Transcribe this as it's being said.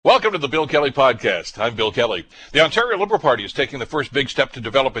Welcome to the Bill Kelly Podcast. I'm Bill Kelly. The Ontario Liberal Party is taking the first big step to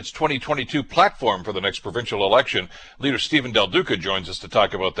develop its 2022 platform for the next provincial election. Leader Stephen Del Duca joins us to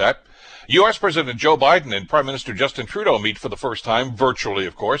talk about that. U.S. President Joe Biden and Prime Minister Justin Trudeau meet for the first time, virtually,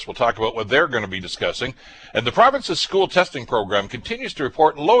 of course. We'll talk about what they're going to be discussing. And the province's school testing program continues to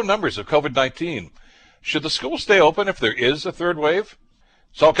report low numbers of COVID-19. Should the schools stay open if there is a third wave?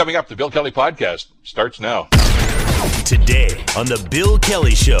 It's all coming up. The Bill Kelly Podcast starts now. Today on the Bill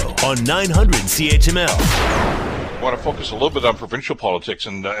Kelly Show on 900 CHML. I want to focus a little bit on provincial politics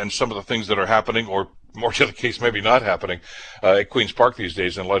and some of the things that are happening, or more to the case, maybe not happening, at Queen's Park these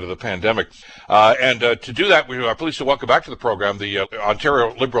days in light of the pandemic. To do that, we are pleased to welcome back to the program the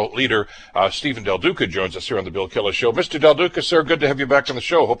Ontario Liberal leader, Stephen Del Duca, joins us here on the Bill Kelly Show. Mr. Del Duca, sir, good to have you back on the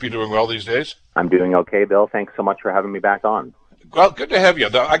show. Hope you're doing well these days. I'm doing okay, Bill. Thanks so much for having me back on. Well, good to have you.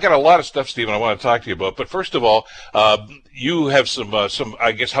 I got a lot of stuff, Stephen, I want to talk to you about. But first of all, you have some,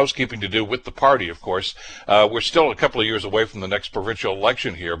 I guess, housekeeping to do with the party, of course. We're still a couple of years away from the next provincial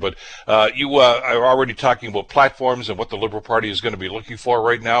election here, but you are already talking about platforms and what the Liberal Party is going to be looking for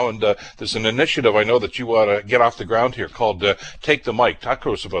right now. And there's an initiative I know that you want to get off the ground here called Take the Mic. Talk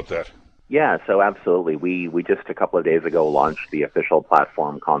to us about that. Yeah, so absolutely. We just a couple of days ago launched the official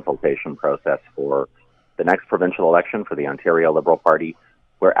platform consultation process for the next provincial election for the Ontario Liberal Party.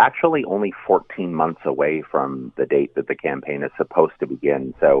 We're actually only 14 months away from the date that the campaign is supposed to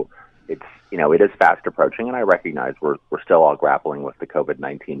begin. So it's, it is fast approaching, and I recognize we're still all grappling with the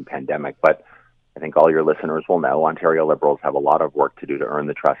COVID-19 pandemic. But I think all your listeners will know Ontario Liberals have a lot of work to do to earn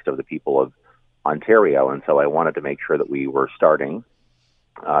the trust of the people of Ontario. And so I wanted to make sure that we were starting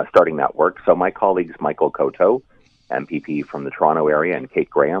that work. So my colleagues, Michael Coteau, MPP from the Toronto area, and Kate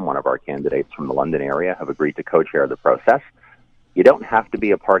Graham, one of our candidates from the London area, have agreed to co-chair the process. You don't have to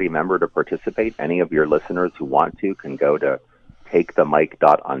be a party member to participate. Any of your listeners who want to can go to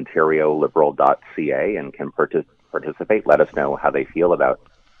takethemic.ontarioliberal.ca and can participate. Let us know how they feel about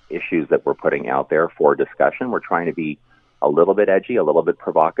issues that we're putting out there for discussion. We're trying to be a little bit edgy, a little bit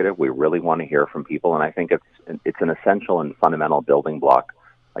provocative. We really want to hear from people, and I think it's an essential and fundamental building block,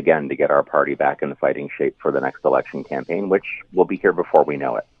 again, to get our party back in fighting shape for the next election campaign, which will be here before we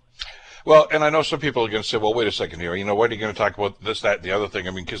know it. Well, and I know some people are going to say, well, wait a second here. What are you going to talk about this, that, and the other thing?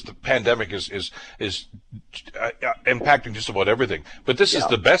 I mean, because the pandemic is impacting just about everything. But this is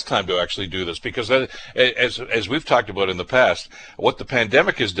the best time to actually do this because, as we've talked about in the past, what the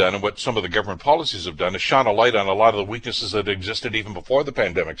pandemic has done and what some of the government policies have done has shone a light on a lot of the weaknesses that existed even before the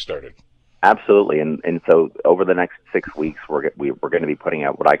pandemic started. Absolutely, and so over the next 6 weeks, we're going to be putting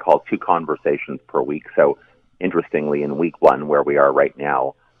out what I call 2 conversations per week. So, interestingly, in week 1, where we are right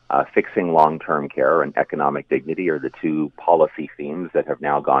now, fixing long-term care and economic dignity are the 2 policy themes that have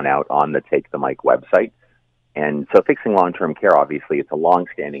now gone out on the Take the Mic website. And so, fixing long-term care, obviously, it's a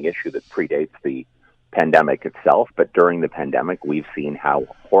long-standing issue that predates the pandemic itself. But during the pandemic, we've seen how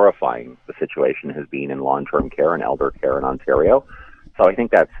horrifying the situation has been in long-term care and elder care in Ontario. So I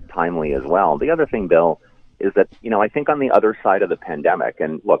think that's timely as well. The other thing, Bill, is that, I think on the other side of the pandemic,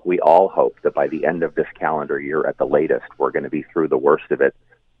 and look, we all hope that by the end of this calendar year at the latest, we're going to be through the worst of it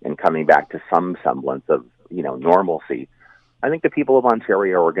and coming back to some semblance of, normalcy. I think the people of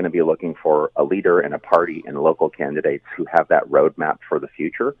Ontario are going to be looking for a leader and a party and local candidates who have that roadmap for the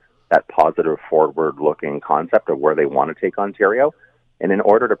future, that positive forward-looking concept of where they want to take Ontario. And in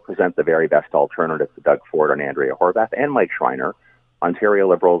order to present the very best alternative to Doug Ford and Andrea Horwath and Mike Schreiner, Ontario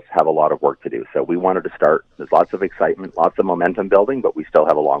Liberals have a lot of work to do. So we wanted to start. There's lots of excitement, lots of momentum building, but we still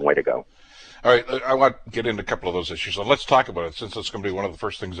have a long way to go. All right, I want to get into a couple of those issues. So let's talk about it, since it's going to be one of the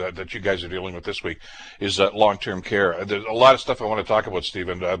first things that you guys are dealing with this week is long-term care. There's a lot of stuff I want to talk about,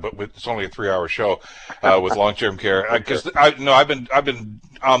 Stephen, but it's only a 3-hour show with long-term care. Because I've been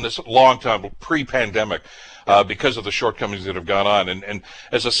on this long time, pre-pandemic, because of the shortcomings that have gone on. And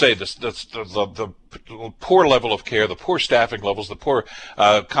as I say, the poor level of care, the poor staffing levels, the poor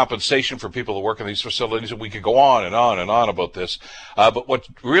compensation for people who work in these facilities, and we could go on and on and on about this. But what's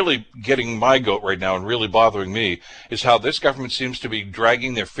really getting my goat right now and really bothering me is how this government seems to be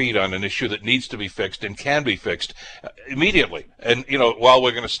dragging their feet on an issue that needs to be fixed and can be fixed immediately. And, while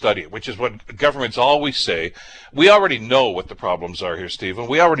we're going to study it, which is what governments always say. We already know what the problems are here, Stephen.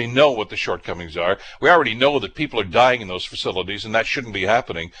 We already know what the shortcomings are. We already know that people are dying in those facilities, and that shouldn't be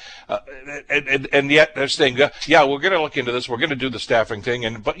happening. And yet they're saying, yeah, we're going to look into this. We're going to do the staffing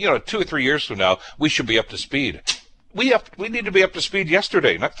thing. But 2 or 3 years from now, we should be up to speed. We need to be up to speed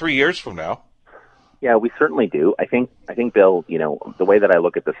yesterday, not 3 years from now. Yeah, we certainly do. I think, Bill, the way that I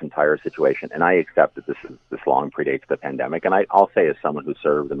look at this entire situation, and I accept that this long predates the pandemic, and I'll say as someone who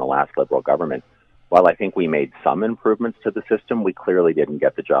served in the last Liberal government, while I think we made some improvements to the system, we clearly didn't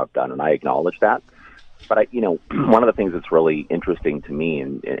get the job done, and I acknowledge that. But one of the things that's really interesting to me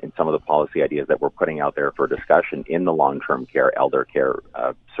in some of the policy ideas that we're putting out there for discussion in the long-term care, elder care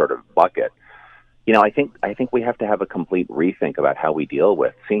sort of bucket, I think we have to have a complete rethink about how we deal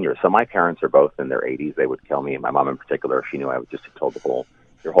with seniors. So my parents are both in their 80s. They would kill me, and my mom in particular, if she knew I would just have told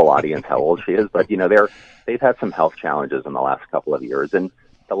your whole audience how old she is. But they've had some health challenges in the last couple of years, and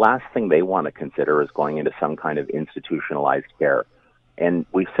the last thing they want to consider is going into some kind of institutionalized care. And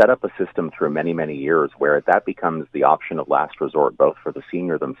we've set up a system through many, many years where that becomes the option of last resort, both for the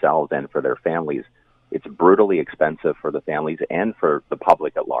senior themselves and for their families. It's brutally expensive for the families and for the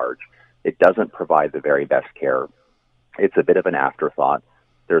public at large. It doesn't provide the very best care. It's a bit of an afterthought.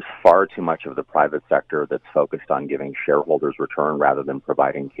 There's far too much of the private sector that's focused on giving shareholders return rather than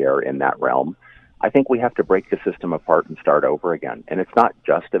providing care in that realm. I think we have to break the system apart and start over again. And it's not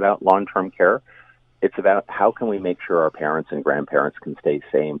just about long-term care. It's about how can we make sure our parents and grandparents can stay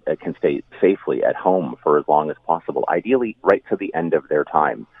safely at home for as long as possible, ideally right to the end of their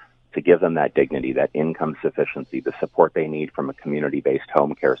time, to give them that dignity, that income sufficiency, the support they need from a community-based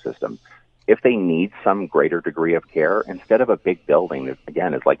home care system. If they need some greater degree of care, instead of a big building that,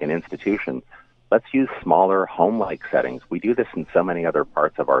 again, is like an institution, let's use smaller home-like settings. We do this in so many other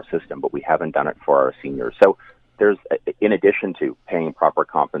parts of our system, but we haven't done it for our seniors. So there's, in addition to paying proper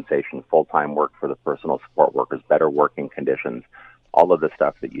compensation, full-time work for the personal support workers, better working conditions, all of the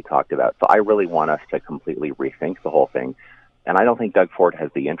stuff that you talked about. So I really want us to completely rethink the whole thing. And I don't think Doug Ford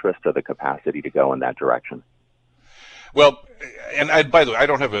has the interest or the capacity to go in that direction. Well, and by the way, I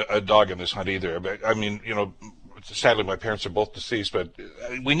don't have a dog in this hunt either. But I mean, sadly, my parents are both deceased, but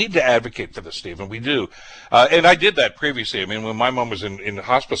we need to advocate for this, Stephen. We do. And I did that previously. I mean, when my mom was in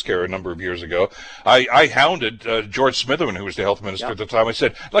hospice care a number of years ago, I hounded George Smitherman, who was the health minister at the time. I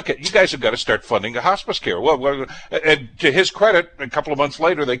said, look, you guys have got to start funding the hospice care. Well, and to his credit, a couple of months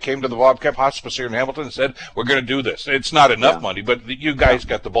later, they came to the Bob Kemp Hospice here in Hamilton and said, we're going to do this. It's not enough money, but you guys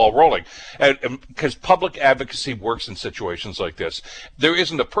got the ball rolling. Because public advocacy works in situations like this. There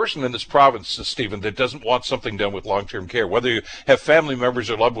isn't a person in this province, Stephen, that doesn't want something done with long-term care, whether you have family members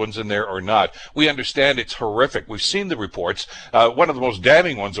or loved ones in there or not. We understand it's horrific. We've seen the reports. One of the most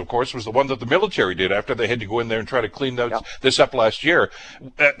damning ones, of course, was the one that the military did after they had to go in there and try to clean this up last year.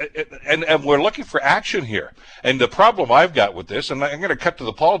 And we're looking for action here. And the problem I've got with this, and I'm going to cut to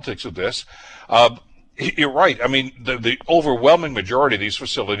the politics of this, you're right. I mean, the overwhelming majority of these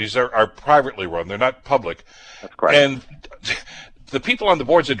facilities are privately run. They're not public. That's correct. And the people on the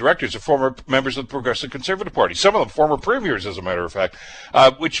boards of directors are former members of the Progressive Conservative Party, some of them former premiers, as a matter of fact,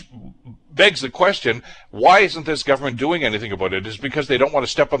 which begs the question, why isn't this government doing anything about it? Is it because they don't want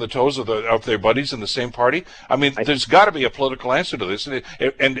to step on the toes of their buddies in the same party? I mean, there's got to be a political answer to this. And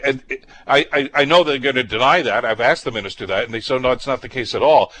I know they're going to deny that. I've asked the minister that, and they say, no, it's not the case at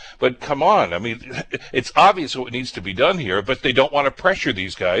all. But come on. I mean, it's obvious what needs to be done here, but they don't want to pressure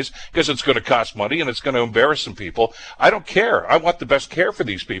these guys because it's going to cost money and it's going to embarrass some people. I don't care. I want the best care for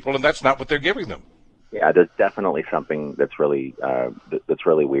these people, and that's not what they're giving them. Yeah, there's definitely something that's really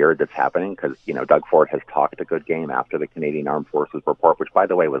weird that's happening because, Doug Ford has talked a good game after the Canadian Armed Forces report, which, by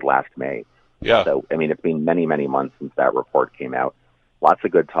the way, was last May. Yeah. So, I mean, it's been many, many months since that report came out. Lots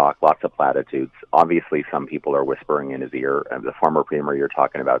of good talk, lots of platitudes. Obviously, some people are whispering in his ear. The former premier you're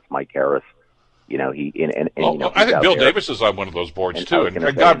talking about is Mike Harris. I think Bill Davis is on one of those boards too,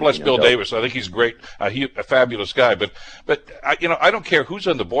 and God bless Bill Davis. I think he's great. He's a fabulous guy. But I don't care who's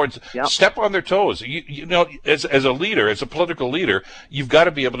on the boards. Yeah. Step on their toes. As a leader, as a political leader, you've got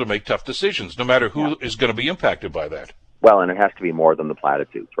to be able to make tough decisions, no matter who is going to be impacted by that. Well, and it has to be more than the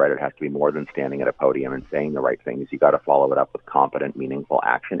platitudes, right? It has to be more than standing at a podium and saying the right things. You got to follow it up with competent, meaningful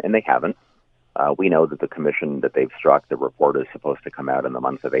action, and they haven't. We know that the commission that they've struck, the report is supposed to come out in the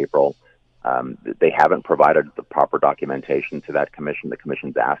month of April. They haven't provided the proper documentation to that commission. The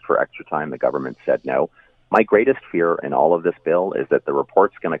commission's asked for extra time. The government said no. My greatest fear in all of this, Bill, is that the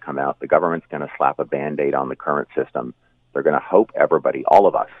report's going to come out. The government's going to slap a Band-Aid on the current system. They're going to hope everybody, all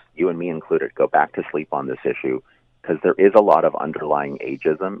of us, you and me included, go back to sleep on this issue because there is a lot of underlying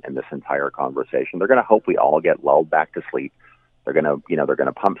ageism in this entire conversation. They're going to hope we all get lulled back to sleep. They're going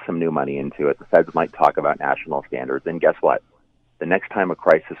to pump some new money into it. The feds might talk about national standards, and guess what? The next time a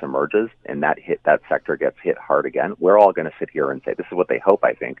crisis emerges and that sector gets hit hard again, we're all going to sit here and say, this is what they hope,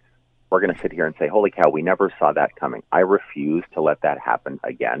 I think. We're going to sit here and say, holy cow, we never saw that coming. I refuse to let that happen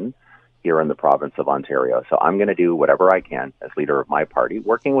again here in the province of Ontario. So I'm going to do whatever I can as leader of my party,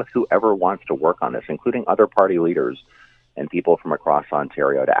 working with whoever wants to work on this, including other party leaders and people from across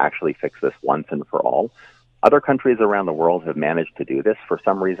Ontario to actually fix this once and for all. Other countries around the world have managed to do this. For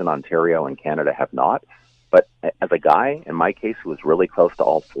some reason, Ontario and Canada have not. But as a guy, in my case, who was really close to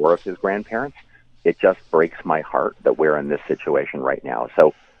all four of his grandparents, it just breaks my heart that we're in this situation right now.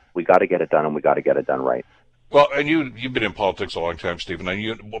 So we got to get it done, and we got to get it done right. Well, and you've been in politics a long time, Stephen.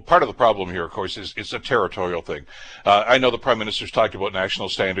 And part of the problem here, of course, is it's a territorial thing. I know the Prime Minister's talked about national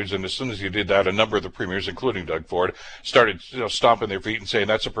standards, and as soon as you did that, a number of the premiers, including Doug Ford, started stomping their feet and saying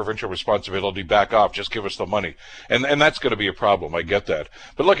that's a provincial responsibility. Back off, just give us the money, and that's going to be a problem. I get that,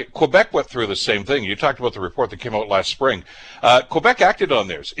 but look, Quebec went through the same thing. You talked about the report that came out last spring. Quebec acted on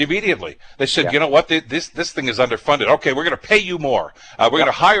theirs immediately. They said, you know what, this thing is underfunded. Okay, we're going to pay you more. We're going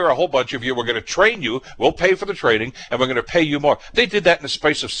to hire a whole bunch of you. We're going to train you. We'll pay for the training, and we're going to pay you more. They did that in the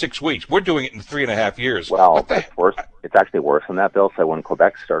space of 6 weeks. We're doing it in 3.5 years. Well, that's worse. It's actually worse than that, Bill. So when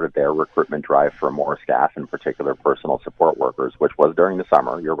Quebec started their recruitment drive for more staff, in particular personal support workers, which was during the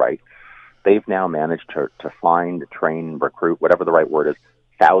summer, you're right, they've now managed to find, train, recruit, whatever the right word is,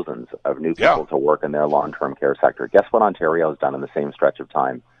 thousands of new people to work in their long-term care sector. Guess what Ontario has done in the same stretch of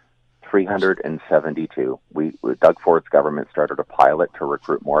time? 372. Doug Ford's government started a pilot to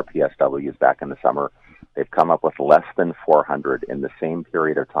recruit more PSWs back in the summer. They've come up with less than 400 in the same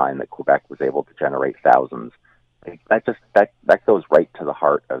period of time that Quebec was able to generate thousands. That goes right to the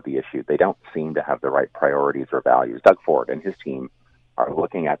heart of the issue. They don't seem to have the right priorities or values. Doug Ford and his team are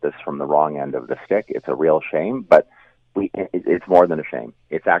looking at this from the wrong end of the stick. It's a real shame, but it's more than a shame.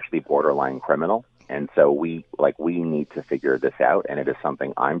 It's actually borderline criminal. And so we need to figure this out, and it is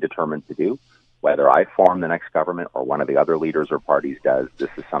something I'm determined to do. Whether I form the next government or one of the other leaders or parties does,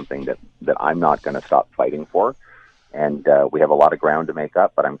 this is something that I'm not going to stop fighting for. And we have a lot of ground to make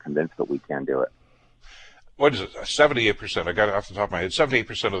up, but I'm convinced that we can do it. What is it? 78%. I got it off the top of my head.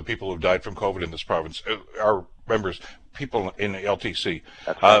 78% of the people who've died from COVID in this province are people in LTC.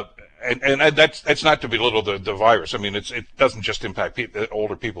 That's right. And that's not to belittle the virus. I mean, it doesn't just impact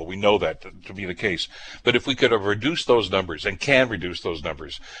older people. We know that to be the case. But if we could have reduced those numbers and can reduce those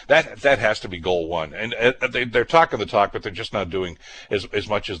numbers, that has to be goal one. And they're talking the talk, but they're just not doing as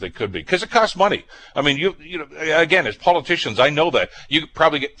much as they could be because it costs money. I mean, you know, again, as politicians, I know that you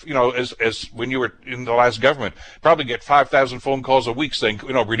probably get, you know, as when you were in the last government, probably get 5,000 phone calls a week saying,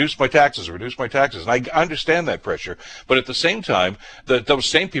 you know, reduce my taxes. And I understand that pressure. But at the same time, those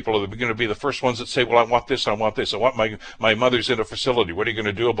same people are going to be the first ones that say, well, I want this. I want my mother's in a facility. What are you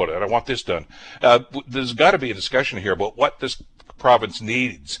going to do about it? I want this done. There's got to be a discussion here about what this province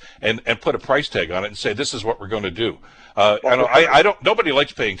needs and put a price tag on it and say, this is what we're going to do. Nobody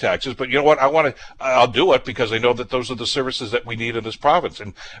likes paying taxes, but you know what? I'll do it because I know that those are the services that we need in this province.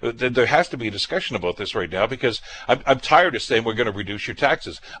 And there has to be a discussion about this right now because I'm tired of saying we're going to reduce your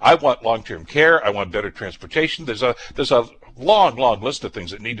taxes. I want long-term care. I want better transportation. There's a long list of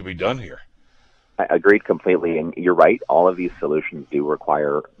things that need to be done here. I agreed completely. And you're right. All of these solutions do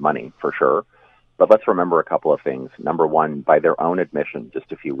require money for sure. But let's remember a couple of things. Number one, by their own admission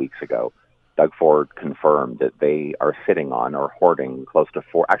just a few weeks ago, Doug Ford confirmed that they are sitting on or hoarding close to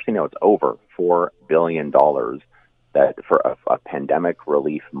it's over $4 billion that for a pandemic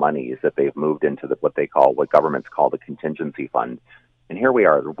relief monies that they've moved into what governments call the contingency fund. And here we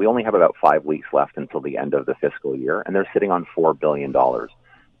are. We only have about 5 weeks left until the end of the fiscal year, and they're sitting on $4 billion.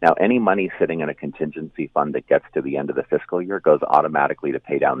 Now, any money sitting in a contingency fund that gets to the end of the fiscal year goes automatically to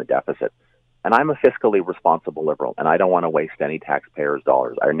pay down the deficit. And I'm a fiscally responsible liberal, and I don't want to waste any taxpayers'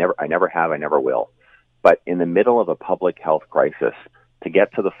 dollars. I never have, I never will. But in the middle of a public health crisis, to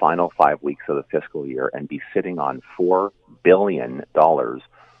get to the final 5 weeks of the fiscal year and be sitting on $4 billion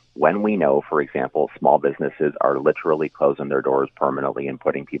when we know, for example, small businesses are literally closing their doors permanently and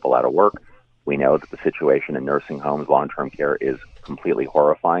putting people out of work. We know that the situation in nursing homes, long-term care is completely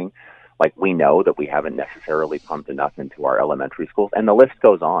horrifying. Like, we know that we haven't necessarily pumped enough into our elementary schools, and the list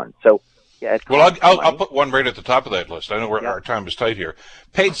goes on. So, yeah, well, I'll put one right at the top of that list. I know our time is tight here.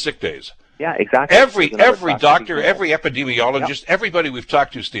 Paid sick days. Yeah, exactly. Every doctor, every epidemiologist, everybody we've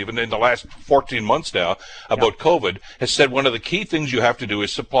talked to, Stephen, in the last 14 months now about COVID has said one of the key things you have to do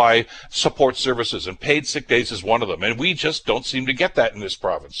is supply support services, and paid sick days is one of them. And we just don't seem to get that in this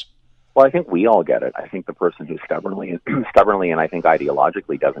province. Well, I think we all get it. I think the person who stubbornly and I think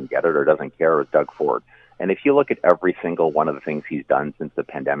ideologically doesn't get it or doesn't care is Doug Ford. And if you look at every single one of the things he's done since the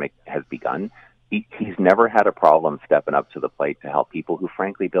pandemic has begun, he's never had a problem stepping up to the plate to help people who,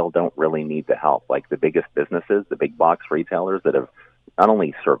 frankly, Bill, don't really need the help. Like the biggest businesses, the big box retailers that have not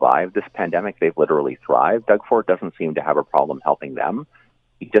only survived this pandemic, they've literally thrived. Doug Ford doesn't seem to have a problem helping them.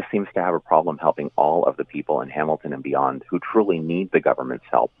 He just seems to have a problem helping all of the people in Hamilton and beyond who truly need the government's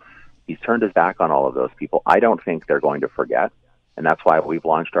help. He's turned his back on all of those people. I don't think they're going to forget. And that's why we've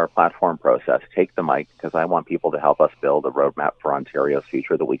launched our platform process. Take the mic, because I want people to help us build a roadmap for Ontario's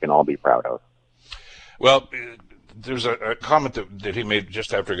future that we can all be proud of. Well, there's a comment that he made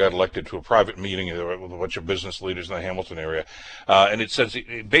just after he got elected to a private meeting with a bunch of business leaders in the Hamilton area. And it says,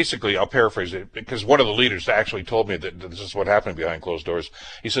 basically, I'll paraphrase it, because one of the leaders actually told me that this is what happened behind closed doors.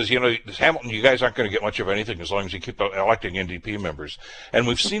 He says, Hamilton, you guys aren't going to get much of anything as long as you keep electing NDP members. And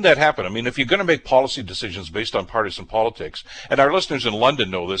we've seen that happen. I mean, if you're going to make policy decisions based on partisan politics, and our listeners in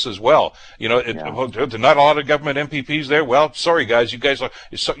London know this as well, there are not a lot of government MPPs there. Well, sorry, guys, you guys are,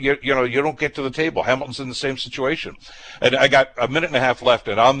 you don't get to the table. Hamilton's in the same situation. And I got a minute and a half left.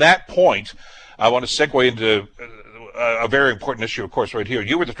 And on that point, I want to segue into a very important issue, of course, right here.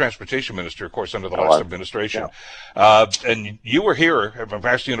 You were the transportation minister, of course, under the last administration. Yeah. And you were here at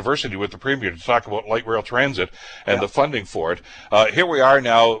Vassar University with the Premier to talk about light rail transit and the funding for it. Here we are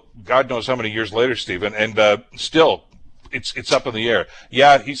now, God knows how many years later, Stephen, and still it's up in the air.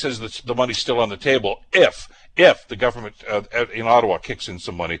 Yeah, he says that the money's still on the table if the government in Ottawa kicks in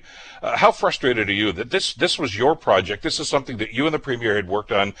some money. How frustrated are you that this was your project? This is something that you and the Premier had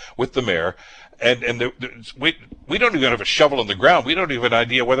worked on with the Mayor, and we don't even have a shovel in the ground. We don't even have an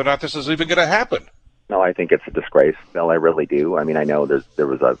idea whether or not this is even going to happen. No, I think it's a disgrace, Bill. I really do. I mean, I know there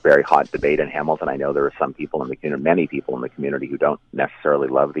was a very hot debate in Hamilton. I know there are some people in the community, many people in the community, who don't necessarily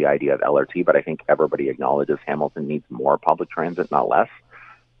love the idea of LRT, but I think everybody acknowledges Hamilton needs more public transit, not less.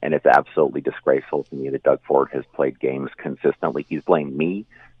 And it's absolutely disgraceful to me that Doug Ford has played games consistently. He's blamed me.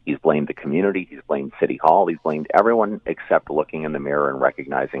 He's blamed the community. He's blamed City Hall. He's blamed everyone except looking in the mirror and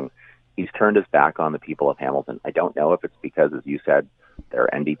recognizing he's turned his back on the people of Hamilton. I don't know if it's because, as you said, there are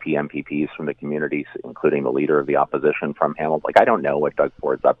NDP MPPs from the communities, including the leader of the opposition from Hamilton. Like, I don't know what Doug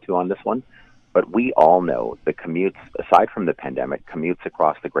Ford's up to on this one, but we all know the commutes, aside from the pandemic, commutes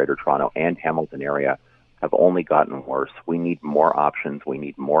across the Greater Toronto and Hamilton area have only gotten worse. We need more options. We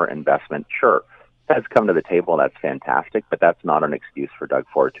need more investment. Sure, Fed's come to the table. That's fantastic, but that's not an excuse for Doug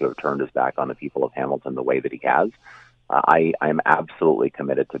Ford to have turned his back on the people of Hamilton the way that he has. I am absolutely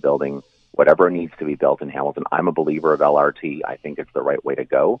committed to building whatever needs to be built in Hamilton. I'm a believer of LRT. I think it's the right way to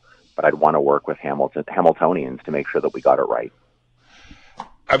go, but I'd want to work with Hamiltonians to make sure that we got it right.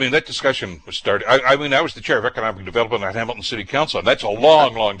 I mean, that discussion was started. I was the chair of economic development at Hamilton City Council, and that's a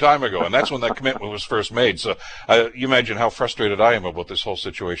long, long time ago, and that's when that commitment was first made. So you imagine how frustrated I am about this whole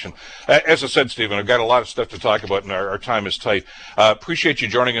situation. As I said, Stephen, I've got a lot of stuff to talk about, and our time is tight. Appreciate you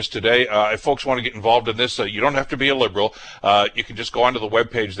joining us today. If folks want to get involved in this, you don't have to be a Liberal. You can just go onto the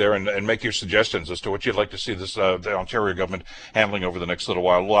webpage there and make your suggestions as to what you'd like to see this the Ontario government handling over the next little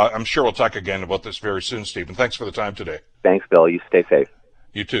while. Well, I'm sure we'll talk again about this very soon, Stephen. Thanks for the time today. Thanks, Bill. You stay safe.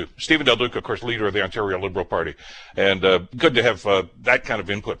 You too. Stephen Del Duca, of course, leader of the Ontario Liberal Party. And good to have that kind of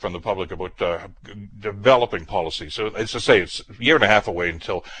input from the public about developing policy. So, as I say, it's a year and a half away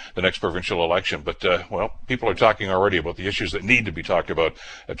until the next provincial election. But, people are talking already about the issues that need to be talked about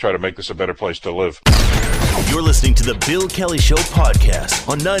and try to make this a better place to live. You're listening to the Bill Kelly Show podcast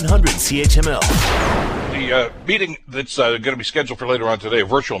on 900 CHML. The meeting that's going to be scheduled for later on today, a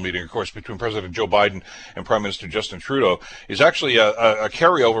virtual meeting, of course, between President Joe Biden and Prime Minister Justin Trudeau, is actually a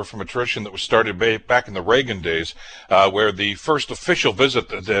carryover from a tradition that was started back in the Reagan days, where the first official visit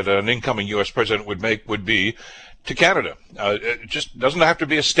that an incoming U.S. president would make would be to Canada. It just doesn't have to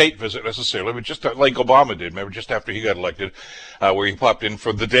be a state visit necessarily, but just like Obama did, remember, just after he got elected, where he popped in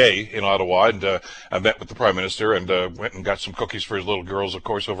for the day in Ottawa and I met with the Prime Minister and went and got some cookies for his little girls, of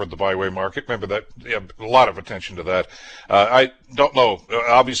course, over at the Byway Market. Remember that? Yeah, a lot of attention to that. I don't know.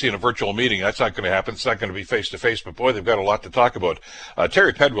 Obviously, in a virtual meeting, that's not going to happen. It's not going to be face-to-face, but boy, they've got a lot to talk about.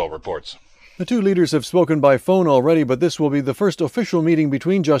 Terry Pedwell reports. The two leaders have spoken by phone already, but this will be the first official meeting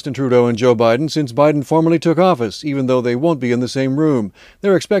between Justin Trudeau and Joe Biden since Biden formally took office, even though they won't be in the same room.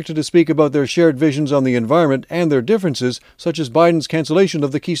 They're expected to speak about their shared visions on the environment and their differences, such as Biden's cancellation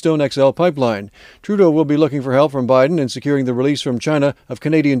of the Keystone XL pipeline. Trudeau will be looking for help from Biden in securing the release from China of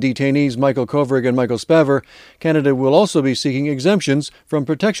Canadian detainees Michael Kovrig and Michael Spavor. Canada will also be seeking exemptions from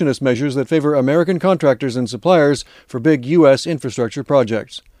protectionist measures that favor American contractors and suppliers for big U.S. infrastructure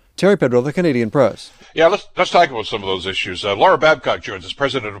projects. Terry Pedwell, the Canadian Press. Yeah, let's talk about some of those issues. Laura Babcock joins us,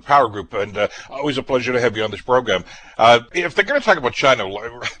 president of Power Group, and always a pleasure to have you on this program. If they're going to talk about China,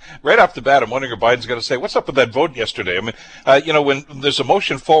 right off the bat, I'm wondering if Biden's going to say, what's up with that vote yesterday? I mean, when there's a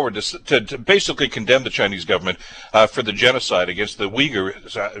motion forward to basically condemn the Chinese government for the genocide against the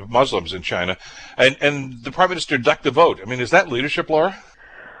Uyghur Muslims in China, and the Prime Minister ducked the vote. I mean, is that leadership, Laura?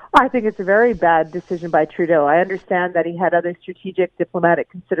 I think it's a very bad decision by Trudeau. I understand that he had other strategic diplomatic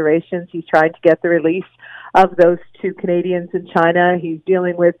considerations. He's trying to get the release of those two Canadians in China. He's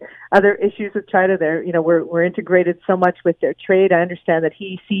dealing with other issues with China. We're integrated so much with their trade. I understand that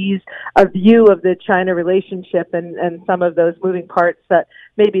he sees a view of the China relationship and some of those moving parts that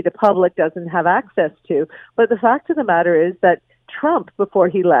maybe the public doesn't have access to. But the fact of the matter is that Trump, before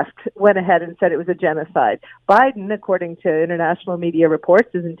he left, went ahead and said it was a genocide. Biden, according to international media reports,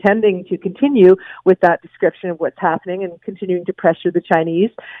 is intending to continue with that description of what's happening and continuing to pressure the Chinese.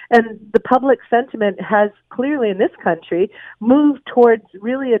 And the public sentiment has clearly in this country moved towards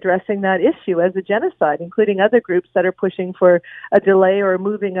really addressing that issue as a genocide, including other groups that are pushing for a delay or a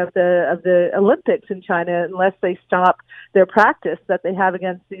moving of the Olympics in China unless they stop their practice that they have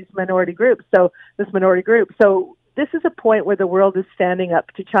against these minority groups. So this is a point where the world is standing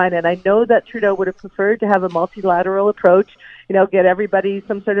up to China, and I know that Trudeau would have preferred to have a multilateral approach, get everybody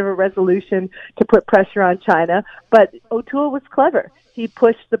some sort of a resolution to put pressure on China, but O'Toole was clever. He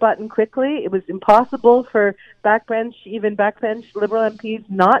pushed the button quickly. It was impossible for even backbench Liberal MPs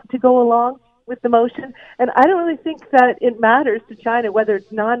not to go along with the motion, and I don't really think that it matters to China whether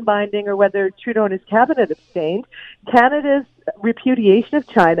it's non-binding or whether Trudeau and his cabinet abstained. Canada's repudiation of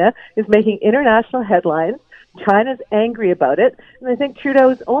China is making international headlines. China's angry about it, and I think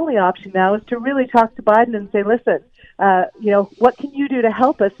Trudeau's only option now is to really talk to Biden and say, listen, what can you do to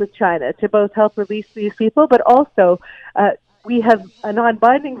help us with China to both help release these people, but also we have a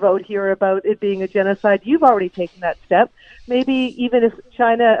non-binding vote here about it being a genocide. You've already taken that step. Maybe even if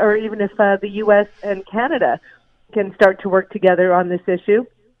China or even if the U.S. and Canada can start to work together on this issue,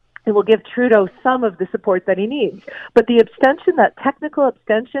 it will give Trudeau some of the support that he needs. But the abstention, that technical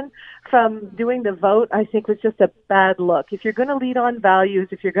abstention from doing the vote, I think was just a bad look. If you're going to lead on values,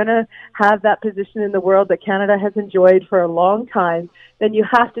 if you're going to have that position in the world that Canada has enjoyed for a long time, then you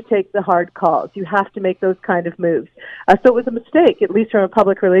have to take the hard calls. You have to make those kind of moves. So it was a mistake, at least from a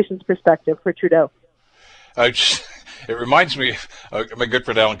public relations perspective, for Trudeau. It reminds me of my good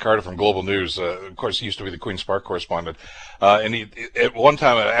friend Alan Carter from Global News. Of course, he used to be the Queen's Park correspondent. And he, at one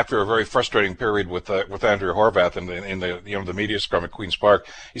time, after a very frustrating period with Andrea Horvath in the media scrum at Queen's Park,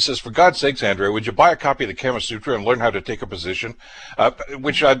 he says, "For God's sakes, Andrea, would you buy a copy of the Kama Sutra and learn how to take a position?"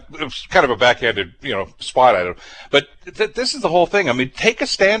 Which it was kind of a backhanded, spot at him. But this is the whole thing. I mean, take a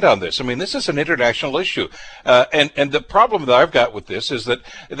stand on this. I mean, this is an international issue. And the problem that I've got with this is that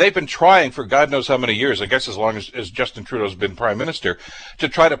they've been trying for God knows how many years, I guess as long as Justin Trudeau's been Prime Minister, to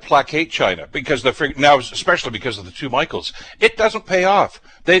try to placate China because now, especially because of the two Michaels. It doesn't pay off.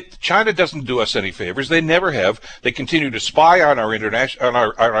 China doesn't do us any favors. They never have. They continue to spy on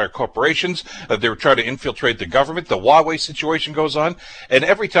our corporations. They're trying to infiltrate the government. The Huawei situation goes on, and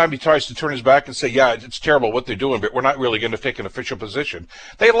every time he tries to turn his back and say, "Yeah, it's terrible what they're doing, but we're not really going to take an official position,"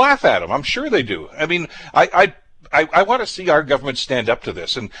 they laugh at him. I'm sure they do. I mean, I want to see our government stand up to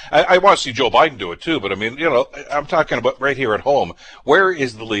this, and I want to see Joe Biden do it too. But I mean, I'm talking about right here at home. Where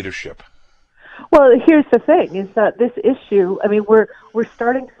is the leadership? Well, here's the thing: is that this issue? I mean, we're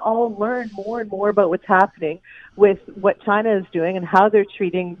starting to all learn more and more about what's happening with what China is doing and how they're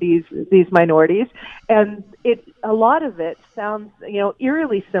treating these minorities, and a lot of it sounds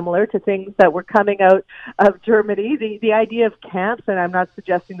eerily similar to things that were coming out of Germany. The idea of camps, and I'm not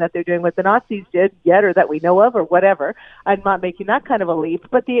suggesting that they're doing what the Nazis did yet, or that we know of, or whatever. I'm not making that kind of a leap.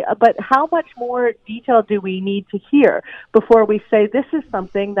 But how much more detail do we need to hear before we say this is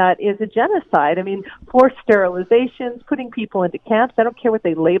something that is a genocide? I mean, forced sterilizations, putting people into camps. I don't care what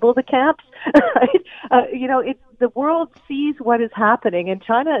they label the camps, right? The world sees what is happening, and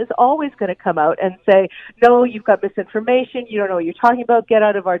China is always going to come out and say, no, you've got misinformation, you don't know what you're talking about, get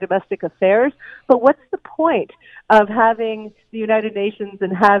out of our domestic affairs. But what's the point of having the United Nations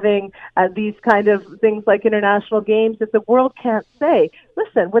and having these kind of things like international games if the world can't say,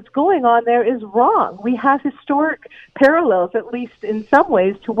 listen, what's going on there is wrong? We have historic parallels, at least in some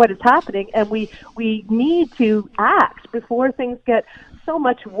ways, to what is happening, and we need to act before things get so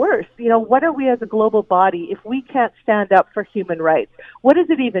much worse. What are we as a global body if we can't stand up for human rights? What does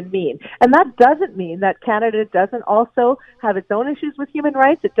it even mean? And that doesn't mean that Canada doesn't also have its own issues with human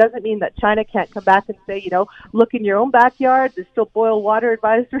rights. It doesn't mean that China can't come back and say, look in your own backyard, there's still boil water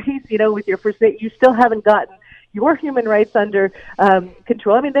advisories, with your first aid. You still haven't gotten your human rights under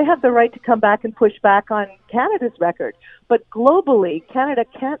control. I mean, they have the right to come back and push back on Canada's record. But globally, Canada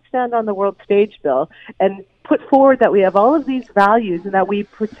can't stand on the world stage, Bill, and put forward that we have all of these values and that we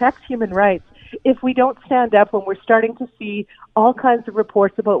protect human rights if we don't stand up when we're starting to see all kinds of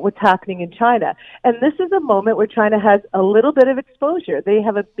reports about what's happening in China. And this is a moment where China has a little bit of exposure. They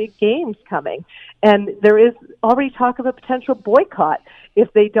have a big games coming, and there is already talk of a potential boycott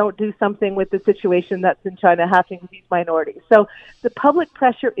if they don't do something with the situation that's in China happening with these minorities. So the public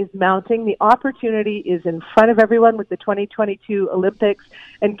pressure is mounting. The opportunity is in front of everyone with the 2022 Olympics,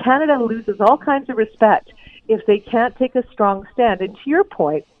 and Canada loses all kinds of respect if they can't take a strong stand. And to your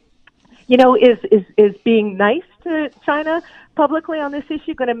point, is being nice to China publicly on this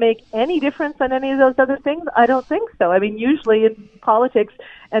issue going to make any difference on any of those other things? I don't think so. I mean, usually in politics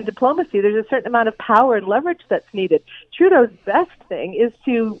and diplomacy, there's a certain amount of power and leverage that's needed. Trudeau's best thing is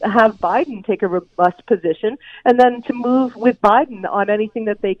to have Biden take a robust position and then to move with Biden on anything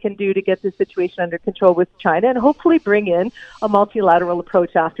that they can do to get the situation under control with China and hopefully bring in a multilateral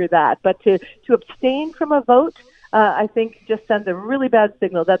approach after that. But to abstain from a vote, I think just sends a really bad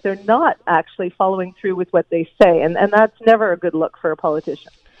signal that they're not actually following through with what they say, and that's never a good look for a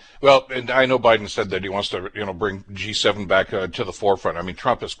politician. Well, and I know Biden said that he wants to, bring G7 back to the forefront. I mean,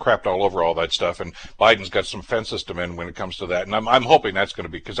 Trump has crapped all over all that stuff, and Biden's got some fence system in when it comes to that. And I'm hoping that's going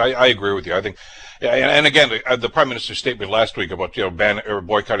to be, because I agree with you. I think, and again, the Prime Minister's statement last week about ban or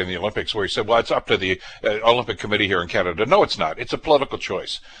boycotting the Olympics, where he said, well, it's up to the Olympic Committee here in Canada. No, it's not. It's a political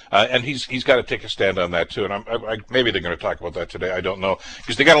choice, and he's got to take a stand on that too. And maybe they're going to talk about that today. I don't know,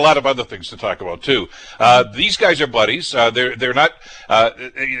 because they got a lot of other things to talk about too. These guys are buddies. They're not.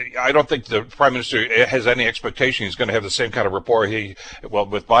 I don't think the Prime Minister has any expectation he's going to have the same kind of rapport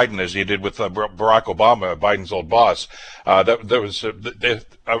with Biden as he did with Barack Obama, Biden's old boss. There was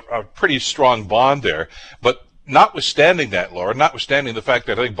a pretty strong bond there. But notwithstanding that, Laura, notwithstanding the fact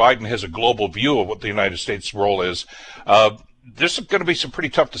that I think Biden has a global view of what the United States' role is, there's going to be some pretty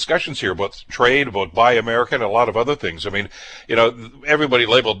tough discussions here about trade, about Buy America, and a lot of other things. I mean, everybody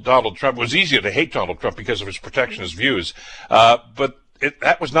labeled Donald Trump. It was easier to hate Donald Trump because of his protectionist views. But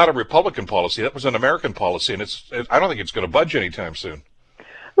that was not a Republican policy. That was an American policy, and I don't think it's going to budge anytime soon.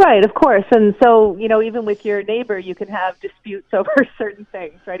 Right, of course. And so, even with your neighbor, you can have disputes over certain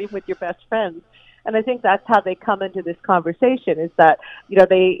things, right, even with your best friends. And I think that's how they come into this conversation is that,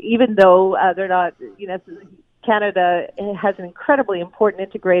 even though they're not, Canada has an incredibly important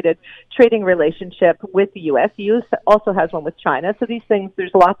integrated trading relationship with the U.S. The U.S. also has one with China. So these things,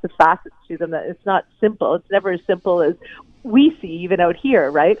 there's lots of facets to them. That it's not simple. It's never as simple as we see even out here,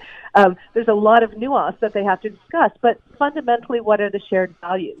 right? There's a lot of nuance that they have to discuss. But fundamentally, what are the shared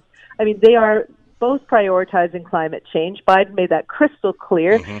values? I mean, they are both prioritizing climate change. Biden made that crystal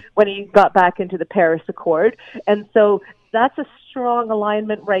clear when he got back into the Paris Accord. And so that's a strong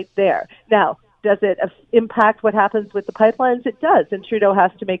alignment right there. Now, does it impact what happens with the pipelines? It does. And Trudeau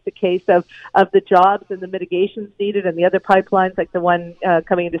has to make the case of the jobs and the mitigations needed and the other pipelines, like the one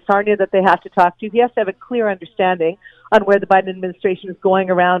coming into Sarnia that they have to talk to. He has to have a clear understanding on where the Biden administration is going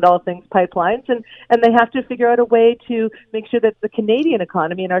around all things pipelines. And they have to figure out a way to make sure that the Canadian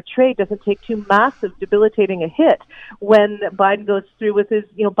economy and our trade doesn't take too massive, debilitating a hit when Biden goes through with his,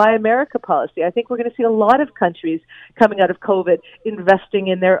 Buy America policy. I think we're going to see a lot of countries coming out of COVID investing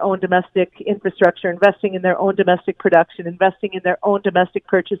in their own domestic infrastructure, investing in their own domestic production, investing in their own domestic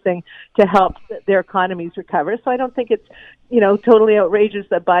purchasing to help their economies recover. So I don't think it's, totally outrageous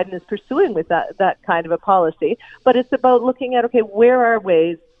that Biden is pursuing with that kind of a policy. But it's about looking at, where are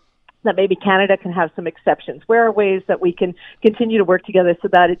ways that maybe Canada can have some exceptions? Where are ways that we can continue to work together so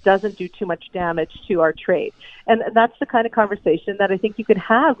that it doesn't do too much damage to our trade? And that's the kind of conversation that I think you can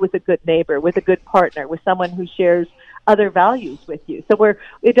have with a good neighbor, with a good partner, with someone who shares other values with you. So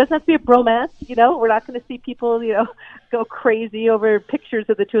it doesn't have to be a bromance, we're not going to see people, go crazy over pictures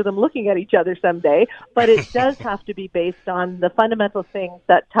of the two of them looking at each other someday, but it does have to be based on the fundamental things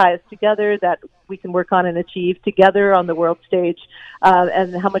that tie us together, that we can work on and achieve together on the world stage,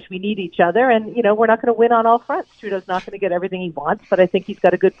 and how much we need each other. And, we're not going to win on all fronts. Trudeau's not going to get everything he wants, but I think he's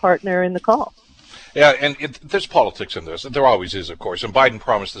got a good partner in the call. Yeah, and there's politics in this. There always is, of course. And Biden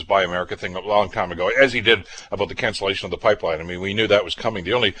promised this Buy America thing a long time ago, as he did about the cancellation of the pipeline. I mean, we knew that was coming.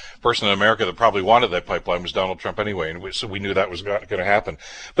 The only person in America that probably wanted that pipeline was Donald Trump anyway, and so we knew that was going to happen.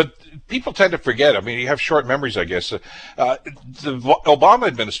 But people tend to forget. I mean, you have short memories, I guess. The Obama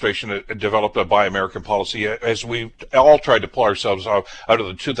administration developed a Buy American policy as we all tried to pull ourselves out of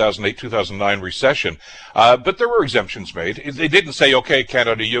the 2008-2009 recession. But there were exemptions made. They didn't say, okay,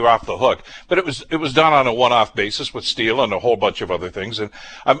 Canada, you're off the hook. But it was done on a one-off basis with steel and a whole bunch of other things. And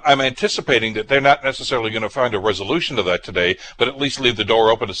I'm anticipating that they're not necessarily going to find a resolution to that today, but at least leave the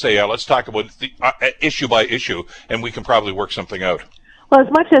door open to say, let's talk about the, issue by issue, and we can probably work something out. Well,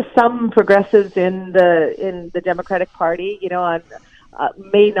 as much as some progressives in the Democratic Party,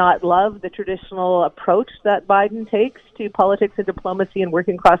 may not love the traditional approach that Biden takes to politics and diplomacy and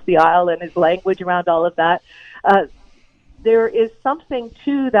working across the aisle and his language around all of that. There is something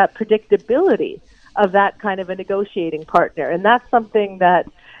to that predictability of that kind of a negotiating partner, and that's something that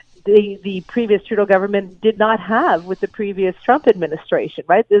the previous Trudeau government did not have with the previous Trump administration,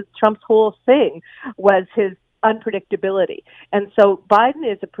 right? Trump's whole thing was his unpredictability. And so Biden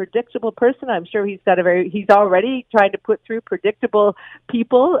is a predictable person. I'm sure he's already trying to put through predictable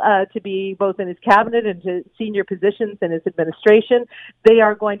people to be both in his cabinet and to senior positions in his administration. They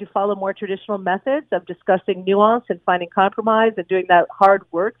are going to follow more traditional methods of discussing nuance and finding compromise and doing that hard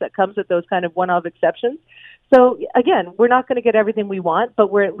work that comes with those kind of one-off exceptions. So again, we're not going to get everything we want,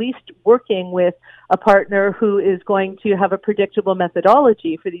 but we're at least working with a partner who is going to have a predictable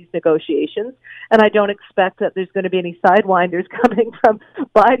methodology for these negotiations. And I don't expect that there's going to be any sidewinders coming from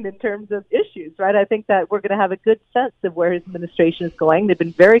Biden in terms of issues, right? I think that we're going to have a good sense of where his administration is going. They've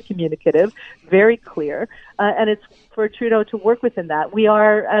been very communicative, very clear, and it's for Trudeau to work within that. We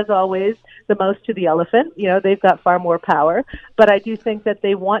are, as always, the most to the elephant. You know, they've got far more power, but I do think that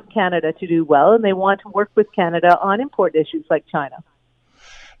they want Canada to do well, and they want to work with Canada on important issues like China.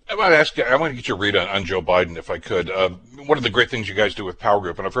 I want to get your read on Joe Biden, if I could. One of the great things you guys do with Power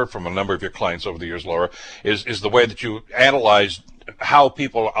Group, and I've heard from a number of your clients over the years, Laura, is the way that you analyze how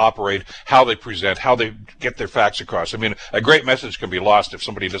people operate, how they present, how they get their facts across. I mean, a great message can be lost if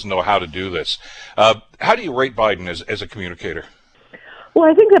somebody doesn't know how to do this. How do you rate Biden as a communicator? Well,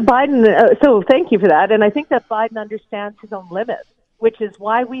 I think that Biden, so thank you for that, and I think that Biden understands his own limits, which is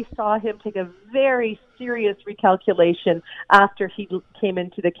why we saw him take a very serious recalculation after he came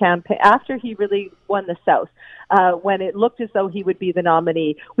into the campaign, after he really won the South, when it looked as though he would be the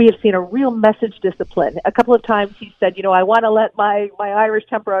nominee. We have seen a real message discipline. A couple of times he said, you know, I want to let my Irish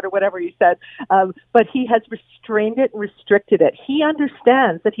temper out, or whatever he said, but he has restrained it and restricted it. He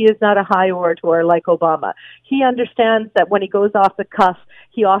understands that he is not a high orator like Obama. He understands that when he goes off the cuff,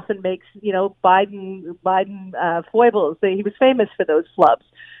 he often makes, you know, Biden foibles. He was famous for those flubs.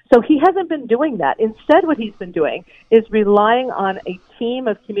 So he hasn't been doing that. Instead, what he's been doing is relying on a team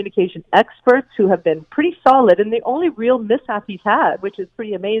of communication experts who have been pretty solid. And the only real mishap he's had, which is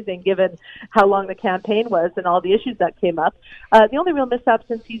pretty amazing given how long the campaign was and all the issues that came up, the only real mishap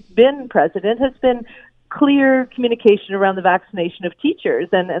since he's been president has been clear communication around the vaccination of teachers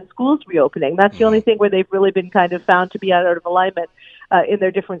and schools reopening. That's the only thing where they've really been kind of found to be out of alignment in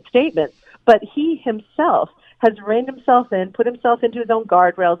their different statements. But he himself has reined himself in, put himself into his own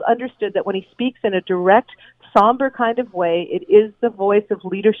guardrails, understood that when he speaks in a direct, somber kind of way, it is the voice of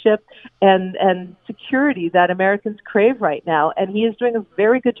leadership and security that Americans crave right now, and he is doing a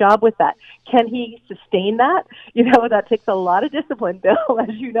very good job with that. Can he sustain that? You know, that takes a lot of discipline, Bill,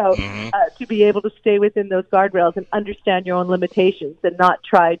 as you know, to be able to stay within those guardrails and understand your own limitations and not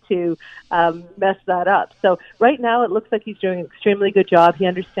try to mess that up. So right now it looks like he's doing an extremely good job. He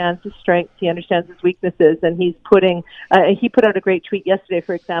understands his strengths, he understands his weaknesses, and he's putting, he put out a great tweet yesterday,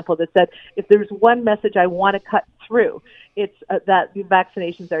 for example, that said, if there's one message I want to cut through, it's that the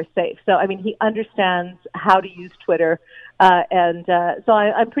vaccinations are safe. So, I mean, he understands how to use Twitter, and so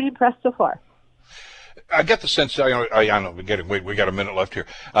I'm pretty impressed so far. I get the sense, I know, we got a minute left here.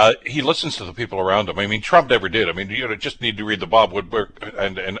 He listens to the people around him. I mean, Trump never did. I mean, you just need to read the Bob Woodward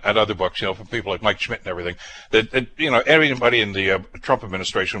and other books, you know, from people like Mike Schmidt and everything. That you know, everybody in the Trump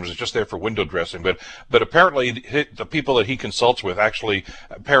administration was just there for window dressing. But apparently, the people that he consults with actually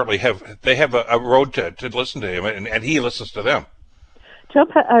apparently have a road to listen to him, and he listens to them.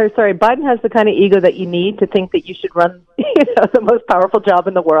 Biden has the kind of ego that you need to think that you should run, the most powerful job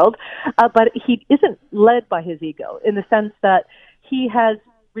in the world. But he isn't led by his ego in the sense that he has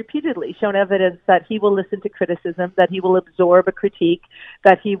repeatedly shown evidence that he will listen to criticism, that he will absorb a critique,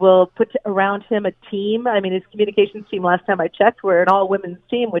 that he will put around him a team. I mean, his communications team, last time I checked, were an all-women's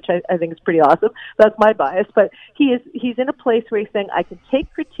team, which I think is pretty awesome. That's my bias. But he's in a place where he's saying, I can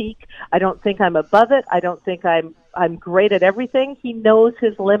take critique. I don't think I'm above it. I don't think I'm great at everything. He knows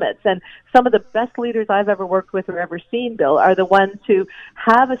his limits. And some of the best leaders I've ever worked with or ever seen, Bill, are the ones who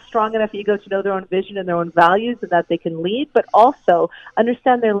have a strong enough ego to know their own vision and their own values and that they can lead, but also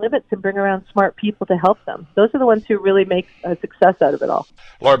understand their limits and bring around smart people to help them. Those are the ones who really make a success out of it all.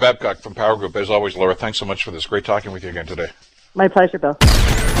 Laura Babcock from Power Group. As always, Laura, thanks so much for this. Great talking with you again today. My pleasure, Bill.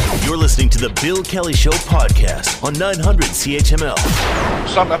 You're listening to the Bill Kelly Show podcast on 900 CHML.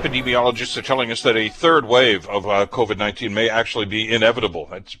 Some epidemiologists are telling us that a third wave of COVID-19 may actually be inevitable.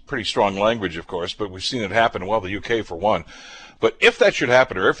 That's pretty strong language, of course, but we've seen it happen, well, the UK for one. But if that should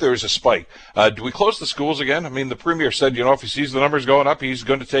happen, or if there is a spike, do we close the schools again? I mean, the Premier said, if he sees the numbers going up, he's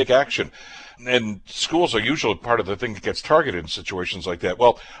going to take action. and schools are usually part of the thing that gets targeted in situations like that.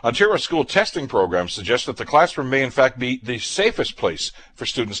 Well, Ontario school testing programs suggest that the classroom may in fact be the safest place for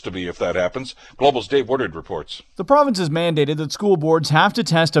students to be if that happens. Global's Dave Woodard reports. The province has mandated that school boards have to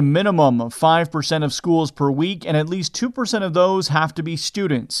test a minimum of 5% of schools per week, and at least 2% of those have to be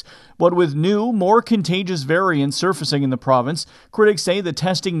students. But with new, more contagious variants surfacing in the province, critics say the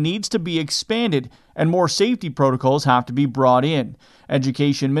testing needs to be expanded and more safety protocols have to be brought in.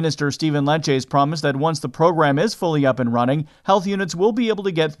 Education Minister Stephen Lecce has promised that once the program is fully up and running, health units will be able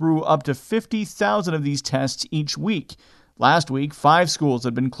to get through up to 50,000 of these tests each week. Last week, 5 schools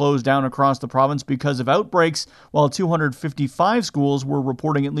had been closed down across the province because of outbreaks, while 255 schools were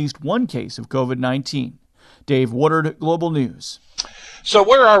reporting at least one case of COVID-19. Dave Woodard, Global News. So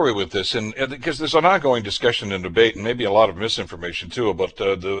where are we with this? And because there's an ongoing discussion and debate, and maybe a lot of misinformation too, about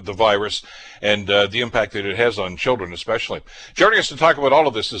the virus and the impact that it has on children, especially. Joining us to talk about all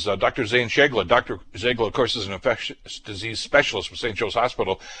of this is Dr. Zane Shegla. Dr. Shegla, of course, is an infectious disease specialist with St. Joe's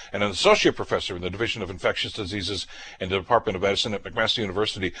Hospital and an associate professor in the Division of Infectious Diseases in the Department of Medicine at McMaster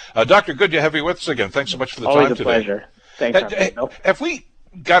University. Doctor, good to have you with us again. Thanks so much for the Always time a today. Pleasure. Thanks for having me. Have we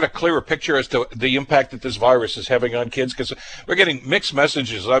got a clearer picture as to the impact that this virus is having on kids? Because we're getting mixed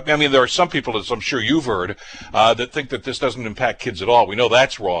messages. I mean, there are some people, as I'm sure you've heard, that think that this doesn't impact kids at all. We know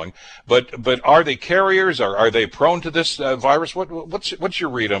that's wrong. But are they carriers? Are they prone to this virus? What's your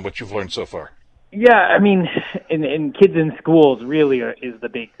read on what you've learned so far? Yeah, I mean, in kids in schools really is the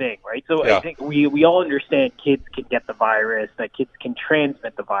big thing, right? So yeah. I think we all understand kids can get the virus, that kids can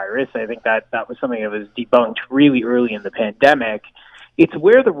transmit the virus. I think that was something that was debunked really early in the pandemic. It's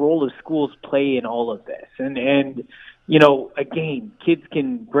where the role of schools play in all of this. And you know, again, kids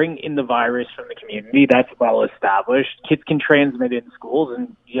can bring in the virus from the community. That's well established. Kids can transmit in schools.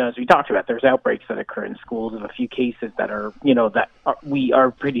 And, you know, as we talked about, there's outbreaks that occur in schools of a few cases that are, you know, we are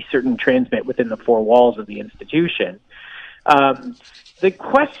pretty certain transmit within the 4 walls of the institution. The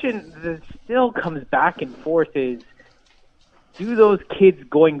question that still comes back and forth is, do those kids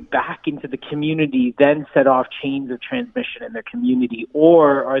going back into the community then set off chains of transmission in their community,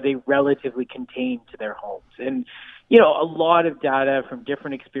 or are they relatively contained to their homes? And, you know, a lot of data from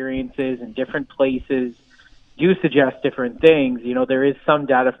different experiences and different places do suggest different things. You know, there is some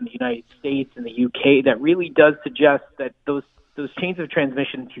data from the United States and the UK that really does suggest that those chains of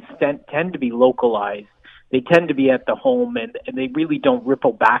transmission tend to be localized. They tend to be at the home, and they really don't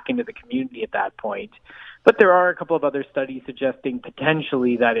ripple back into the community at that point. But there are a couple of other studies suggesting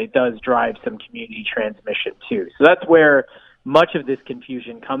potentially that it does drive some community transmission too. So that's where much of this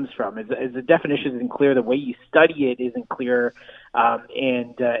confusion comes from. As the definition isn't clear, the way you study it isn't clear,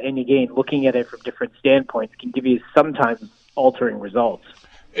 and again, looking at it from different standpoints can give you sometimes altering results.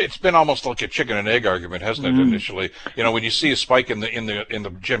 It's been almost like a chicken and egg argument, hasn't it? Initially, you know, when you see a spike in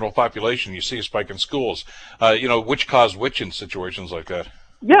the general population, you see a spike in schools. You know, which caused which in situations like that?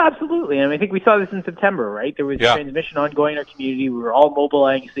 Yeah, absolutely. And I think we saw this in September, right? There was transmission ongoing in our community. We were all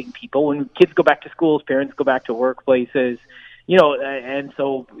mobilizing people. When kids go back to schools, parents go back to workplaces, you know, and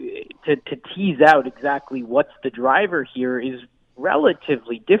so to tease out exactly what's the driver here is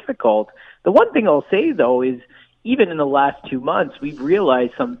relatively difficult. The one thing I'll say, though, is even in the last 2 months, we've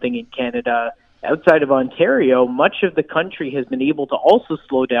realized something in Canada. Outside of Ontario, much of the country has been able to also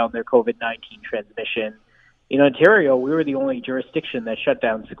slow down their COVID-19 transmission. In Ontario, we were the only jurisdiction that shut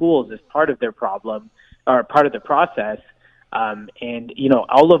down schools as part of their problem, or part of the process. And, you know,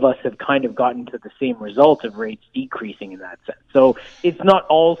 all of us have kind of gotten to the same result of rates decreasing in that sense. So it's not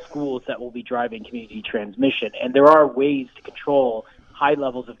all schools that will be driving community transmission. And there are ways to control high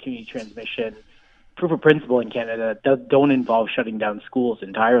levels of community transmission. Proof of principle in Canada don't involve shutting down schools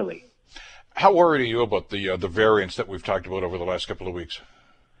entirely. How worried are you about the variants that we've talked about over the last couple of weeks?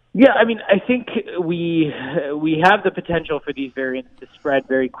 Yeah, I mean, I think we have the potential for these variants to spread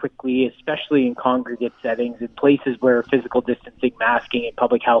very quickly, especially in congregate settings, in places where physical distancing, masking, and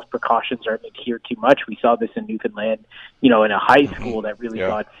public health precautions aren't adhered too much. We saw this in Newfoundland, you know, in a high school that really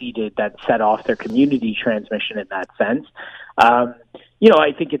got seeded, that set off their community transmission in that sense. You know,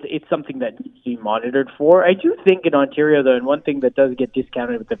 I think it's something that needs to be monitored for. I do think in Ontario, though, and one thing that does get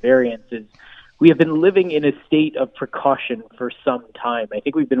discounted with the variants is we have been living in a state of precaution for some time. I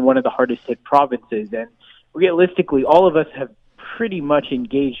think we've been one of the hardest hit provinces, and realistically, all of us have pretty much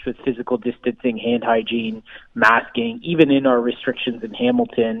engaged with physical distancing, hand hygiene, masking, even in our restrictions in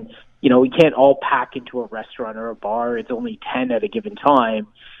Hamilton. You know, we can't all pack into a restaurant or a bar. It's only 10 at a given time.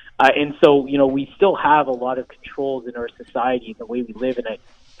 And so, you know, we still have a lot of controls in our society, the way we live in it,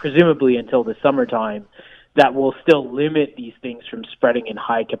 presumably until the summertime, that will still limit these things from spreading in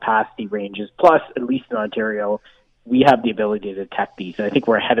high capacity ranges. Plus, at least in Ontario, we have the ability to detect these. And I think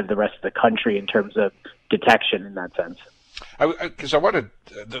we're ahead of the rest of the country in terms of detection in that sense. Because I wanted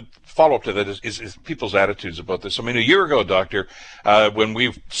the follow-up to that is people's attitudes about this. I mean, a year ago, Doctor, when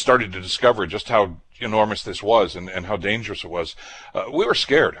we started to discover just how enormous this was and how dangerous it was, we were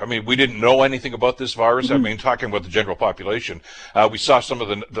scared. I mean, we didn't know anything about this virus. Mm-hmm. I mean, talking about the general population, we saw some of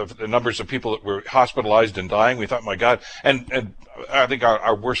the numbers of people that were hospitalized and dying. We thought, my God, and I think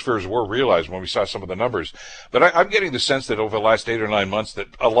our worst fears were realized when we saw some of the numbers. But I'm getting the sense that over the last 8 or 9 months that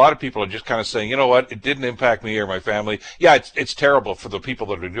a lot of people are just kind of saying, you know what, it didn't impact me or my family. Yeah, it's terrible for the people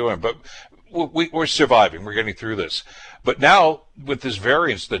that are doing it, but we're surviving. We're getting through this. But now, with this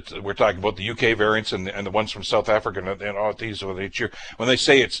variants that we're talking about, the UK variants and the ones from South Africa and all these, when they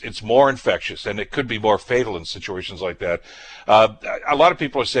say it's more infectious and it could be more fatal in situations like that, a lot of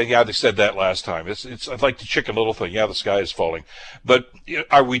people are saying, yeah, they said that last time. It's like the Chicken Little thing. Yeah, the sky is falling. But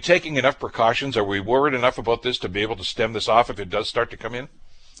are we taking enough precautions? Are we worried enough about this to be able to stem this off if it does start to come in?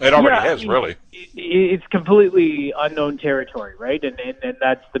 It already has, really. It's completely unknown territory, right? And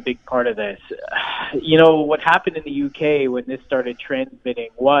that's the big part of this. You know, what happened in the UK when this started transmitting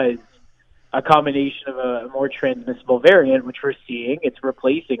was a combination of a more transmissible variant, which we're seeing. It's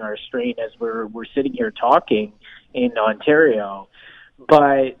replacing our strain as we're sitting here talking in Ontario.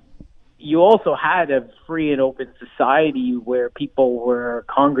 But you also had a free and open society where people were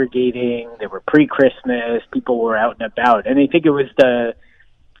congregating. They were pre-Christmas. People were out and about. And I think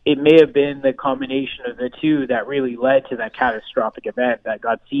it may have been the combination of the two that really led to that catastrophic event that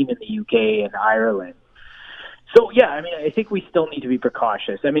got seen in the UK and Ireland. So, yeah, I mean, I think we still need to be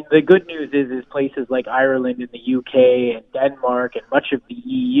precautious. I mean, the good news is places like Ireland and the UK and Denmark and much of the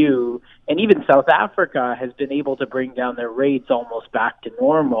EU and even South Africa has been able to bring down their rates almost back to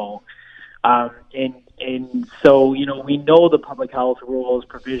normal. And so, you know, we know the public health rules,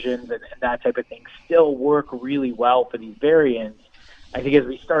 provisions, and that type of thing still work really well for these variants. I think as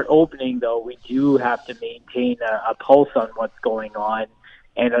we start opening, though, we do have to maintain a pulse on what's going on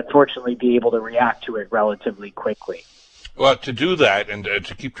and, unfortunately, be able to react to it relatively quickly. Well, to do that and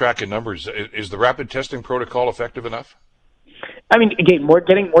to keep track of numbers, is the rapid testing protocol effective enough? I mean, again,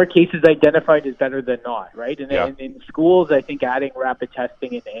 getting more cases identified is better than not, right? And in schools, I think adding rapid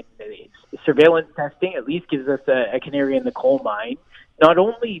testing and surveillance testing at least gives us a canary in the coal mine. Not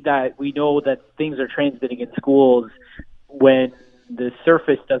only that we know that things are transmitting in schools when the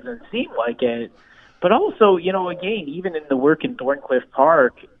surface doesn't seem like it, but also, you know, again, even in the work in Thorncliffe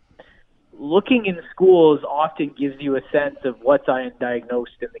Park, looking in schools often gives you a sense of what's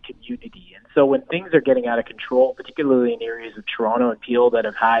undiagnosed in the community. And so when things are getting out of control, particularly in areas of Toronto and Peel that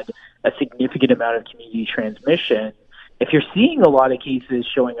have had a significant amount of community transmission, if you're seeing a lot of cases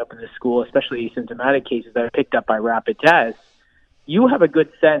showing up in the school, especially asymptomatic cases that are picked up by rapid tests, you have a good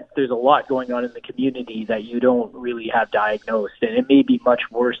sense there's a lot going on in the community that you don't really have diagnosed, and it may be much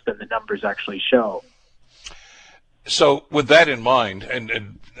worse than the numbers actually show. So with that in mind,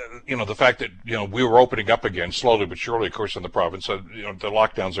 and you know, the fact that, you know, we were opening up again slowly but surely, of course, in the province, you know, the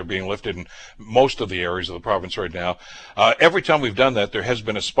lockdowns are being lifted in most of the areas of the province right now. Every time we've done that, there has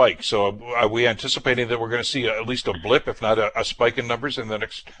been a spike. So are we anticipating that we're going to see at least a blip, if not a spike in numbers in the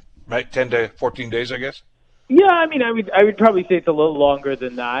next 10 to 14 days, I guess? Yeah, I mean, I would probably say it's a little longer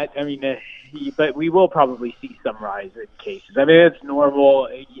than that. I mean, but we will probably see some rise in cases. I mean, it's normal.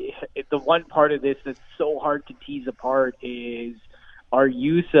 The one part of this that's so hard to tease apart is our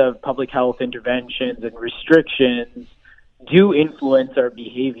use of public health interventions and restrictions do influence our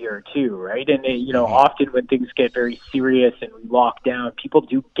behavior too, right? And, you know, often when things get very serious and we lock down, people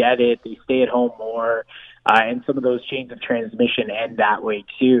do get it. They stay at home more, and some of those chains of transmission end that way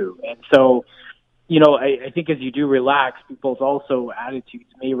too. And so, you know, I think as you do relax, people's also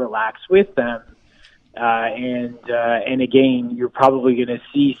attitudes may relax with them. And again, you're probably going to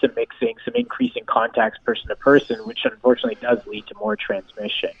see some mixing, some increasing contacts person to person, which unfortunately does lead to more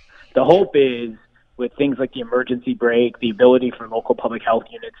transmission. The hope is with things like the emergency brake, the ability for local public health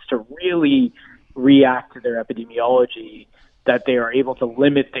units to really react to their epidemiology, that they are able to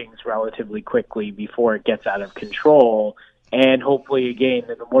limit things relatively quickly before it gets out of control. And hopefully, again,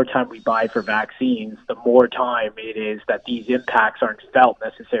 the more time we buy for vaccines, the more time it is that these impacts aren't felt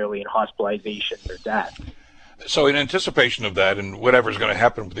necessarily in hospitalizations or death. So in anticipation of that and whatever's going to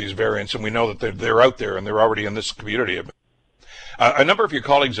happen with these variants, and we know that they're out there and they're already in this community, a number of your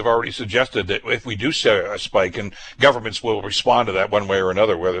colleagues have already suggested that if we do see a spike, and governments will respond to that one way or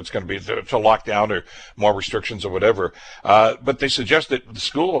another, whether it's going to be to lockdown or more restrictions or whatever. But they suggest that the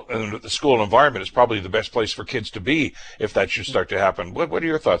school environment is probably the best place for kids to be if that should start to happen. What are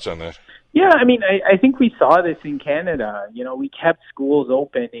your thoughts on that? Yeah, I mean, I think we saw this in Canada. You know, we kept schools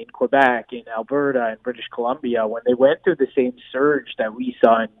open in Quebec, in Alberta, and British Columbia when they went through the same surge that we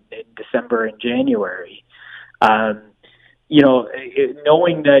saw in December and January. You know,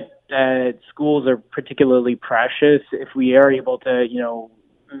 knowing that schools are particularly precious, if we are able to, you know,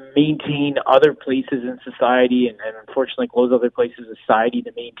 maintain other places in society and unfortunately close other places in society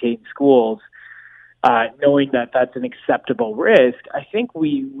to maintain schools, knowing that that's an acceptable risk, I think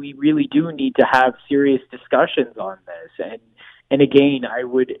we really do need to have serious discussions on this. And again, I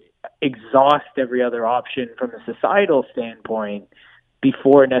would exhaust every other option from a societal standpoint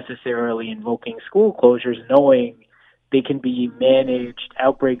before necessarily invoking school closures, knowing they can be managed,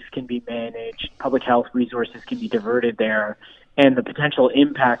 outbreaks can be managed, public health resources can be diverted there, and the potential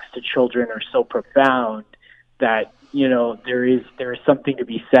impacts to children are so profound that, you know, there is something to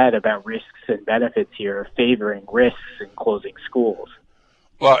be said about risks and benefits here, favoring risks in closing schools.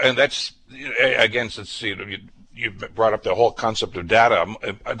 Well, and that's, again, since you brought up the whole concept of data,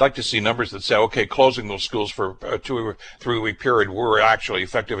 I'd like to see numbers that say, okay, closing those schools for a 2 or 3 week period were actually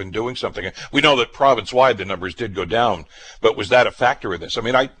effective in doing something. We know that province-wide the numbers did go down, but was that a factor in this? I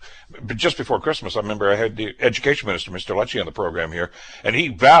mean, just before Christmas, I remember I had the education minister, Mr. Lecce, on the program here, and he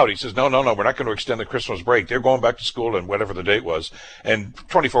vowed, he says, no, we're not going to extend the Christmas break. They're going back to school and whatever the date was. And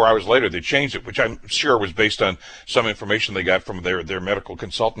 24 hours later, they changed it, which I'm sure was based on some information they got from their medical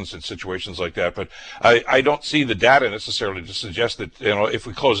consultants in situations like that. But I don't see the data necessarily to suggest that, you know, if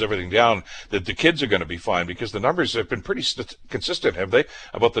we close everything down, that the kids are going to be fine, because the numbers have been pretty consistent, have they,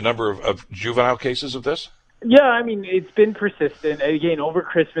 about the number of juvenile cases of this? Yeah, I mean, it's been persistent. Again, over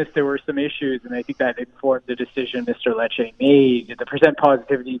Christmas, there were some issues, and I think that informed the decision Mr. Lecce made. The percent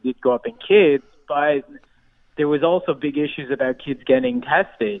positivity did go up in kids, but there was also big issues about kids getting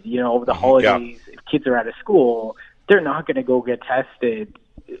tested. You know, over the holidays, if kids are out of school, they're not going to go get tested,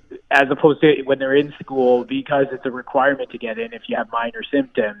 as opposed to when they're in school, because it's a requirement to get in if you have minor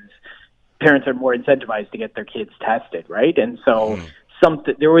symptoms. Parents are more incentivized to get their kids tested, right? And so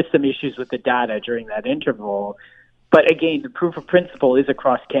there was some issues with the data during that interval. But again, the proof of principle is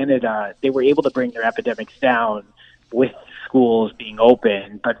across Canada. They were able to bring their epidemics down with schools being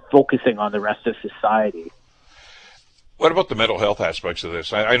open, but focusing on the rest of society. What about the mental health aspects of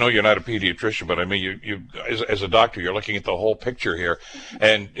this? I know you're not a pediatrician, but I mean, you as a doctor, you're looking at the whole picture here.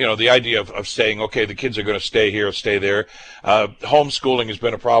 And, you know, the idea of saying, okay, the kids are going to stay here, stay there. Homeschooling has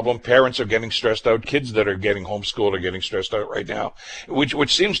been a problem. Parents are getting stressed out. Kids that are getting homeschooled are getting stressed out right now,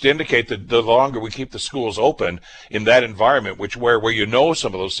 which seems to indicate that the longer we keep the schools open in that environment, where you know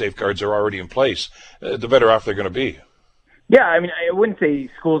some of those safeguards are already in place, the better off they're going to be. Yeah, I mean, I wouldn't say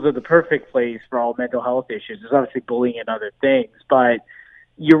schools are the perfect place for all mental health issues. There's obviously bullying and other things, but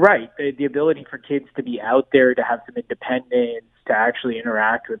you're right. The ability for kids to be out there, to have some independence, to actually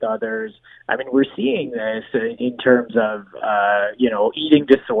interact with others. I mean, we're seeing this in terms of, eating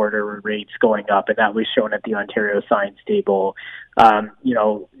disorder rates going up, and that was shown at the Ontario Science Table.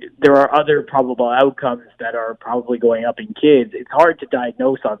 There are other probable outcomes that are probably going up in kids. It's hard to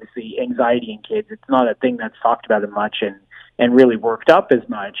diagnose, obviously, anxiety in kids. It's not a thing that's talked about as much and really worked up as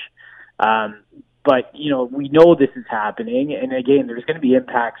much. But, you know, we know this is happening. And again, there's going to be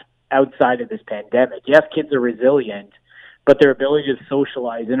impacts outside of this pandemic. Yes, kids are resilient, but their ability to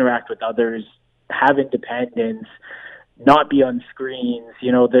socialize, interact with others, have independence, not be on screens,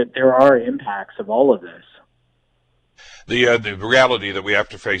 you know, that there are impacts of all of this. The reality that we have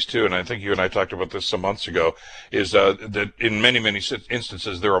to face too, and I think you and I talked about this some months ago, is that in many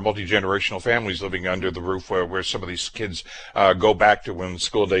instances there are multi-generational families living under the roof where some of these kids go back to when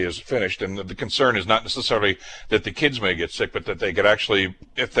school day is finished. And the concern is not necessarily that the kids may get sick, but that they could actually,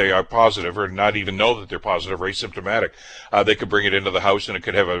 if they are positive or not even know that they're positive or asymptomatic, they could bring it into the house, and it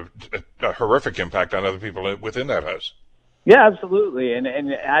could have a horrific impact on other people within that house. Yeah, absolutely. And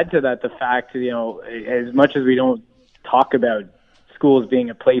add to that the fact, you know, as much as we don't talk about schools being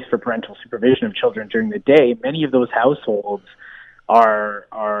a place for parental supervision of children during the day, many of those households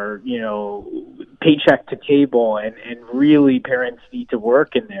are you know, paycheck to table, and really parents need to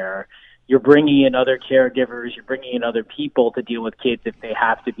work in there. You're bringing in other caregivers, you're bringing in other people to deal with kids if they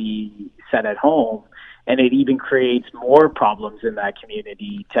have to be set at home, and it even creates more problems in that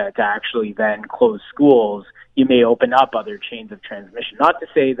community to actually then close schools. You may open up other chains of transmission. Not to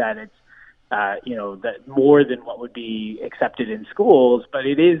say that it's that more than what would be accepted in schools, but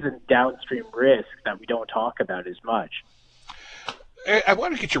it is a downstream risk that we don't talk about as much. I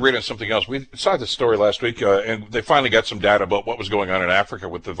want to get your read on something else. We saw this story last week, and they finally got some data about what was going on in Africa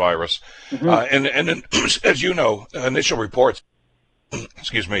with the virus. And then, as you know, initial reports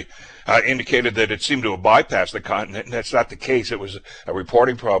excuse me, indicated that it seemed to have bypassed the continent, and that's not the case. It was a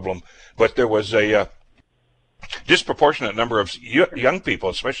reporting problem, but there was a disproportionate number of young people,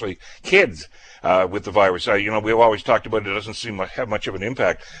 especially kids, with the virus. We've always talked about it doesn't seem to have much of an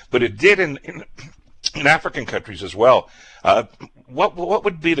impact, but it did in African countries as well. What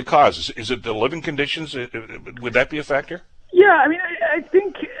would be the cause? Is it the living conditions? Would that be a factor? Yeah, I mean, I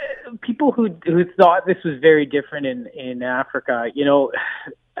think people who thought this was very different in Africa,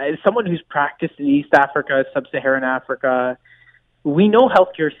 as someone who's practiced in East Africa, Sub-Saharan Africa, we know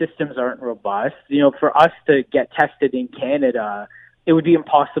healthcare systems aren't robust. For us to get tested in Canada, it would be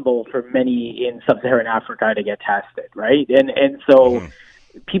impossible for many in Sub-Saharan Africa to get tested, right? And so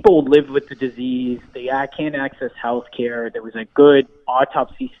people live with the disease. They can't access healthcare. There was a good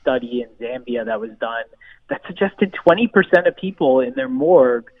autopsy study in Zambia that was done that suggested 20% of people in their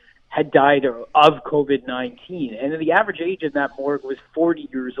morgue had died of COVID-19. And the average age in that morgue was 40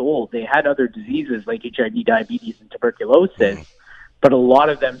 years old. They had other diseases like HIV, diabetes, and tuberculosis, but a lot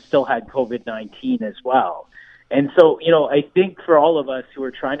of them still had COVID-19 as well. And so, I think for all of us who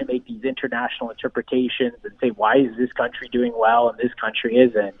are trying to make these international interpretations and say, why is this country doing well and this country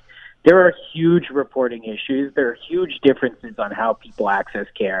isn't, there are huge reporting issues. There are huge differences on how people access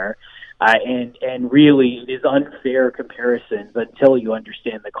care. And really, it is unfair comparisons until you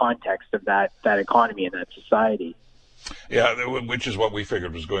understand the context of that economy and that society. Yeah, which is what we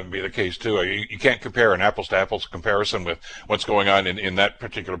figured was going to be the case, too. You can't compare an apples-to-apples comparison with what's going on in that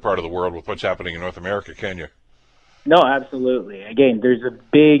particular part of the world with what's happening in North America, can you? No, absolutely. Again, there's a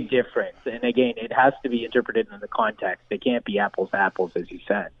big difference. And again, it has to be interpreted in the context. It can't be apples to apples, as you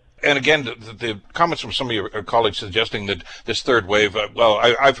said. And again, the comments from some of your colleagues suggesting that this third wave,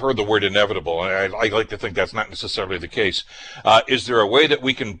 I've heard the word inevitable, and I like to think that's not necessarily the case. Is there a way that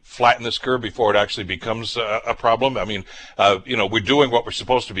we can flatten this curve before it actually becomes a problem? I mean, we're doing what we're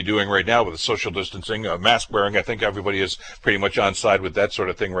supposed to be doing right now with the social distancing, mask wearing. I think everybody is pretty much on side with that sort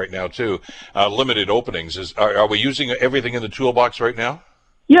of thing right now, too. Limited openings. Are we using everything in the toolbox right now?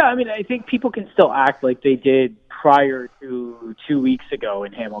 Yeah, I mean, I think people can still act like they did prior to 2 weeks ago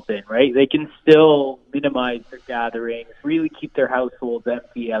in Hamilton, right? They can still minimize their gatherings, really keep their households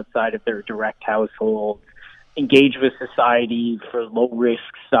empty outside of their direct households, engage with society for low-risk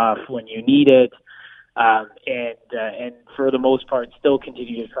stuff when you need it, and for the most part, still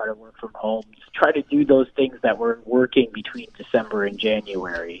continue to try to work from home. Try to do those things that were working between December and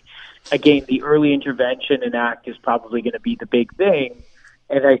January. Again, the early intervention and act is probably going to be the big thing,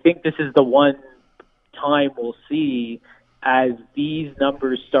 and I think this is the one time we'll see as these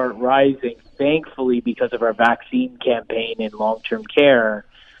numbers start rising. Thankfully, because of our vaccine campaign in long-term care,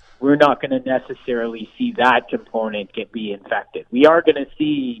 we're not going to necessarily see that component be infected. We are going to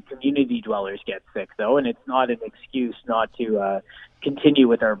see community dwellers get sick, though, and it's not an excuse not to continue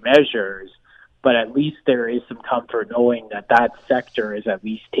with our measures, but at least there is some comfort knowing that sector is at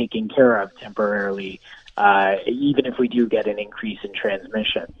least taken care of temporarily, even if we do get an increase in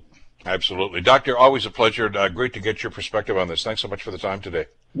transmission. Absolutely. Doctor, always a pleasure. Great to get your perspective on this. Thanks so much for the time today.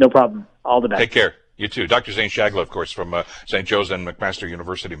 No problem. All the best. Take care. You too. Dr. Zane Shagla, of course, from St. Joe's and McMaster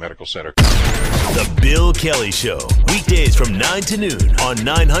University Medical Center. The Bill Kelly Show, weekdays from 9 to noon on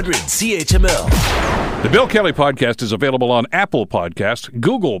 900 CHML. The Bill Kelly Podcast is available on Apple Podcast,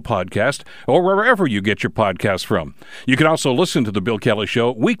 Google Podcast, or wherever you get your podcasts from. You can also listen to The Bill Kelly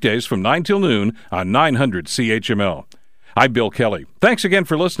Show weekdays from 9 till noon on 900 CHML. I'm Bill Kelly. Thanks again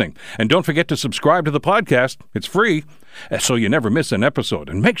for listening. And don't forget to subscribe to the podcast. It's free, so you never miss an episode.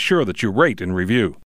 And make sure that you rate and review.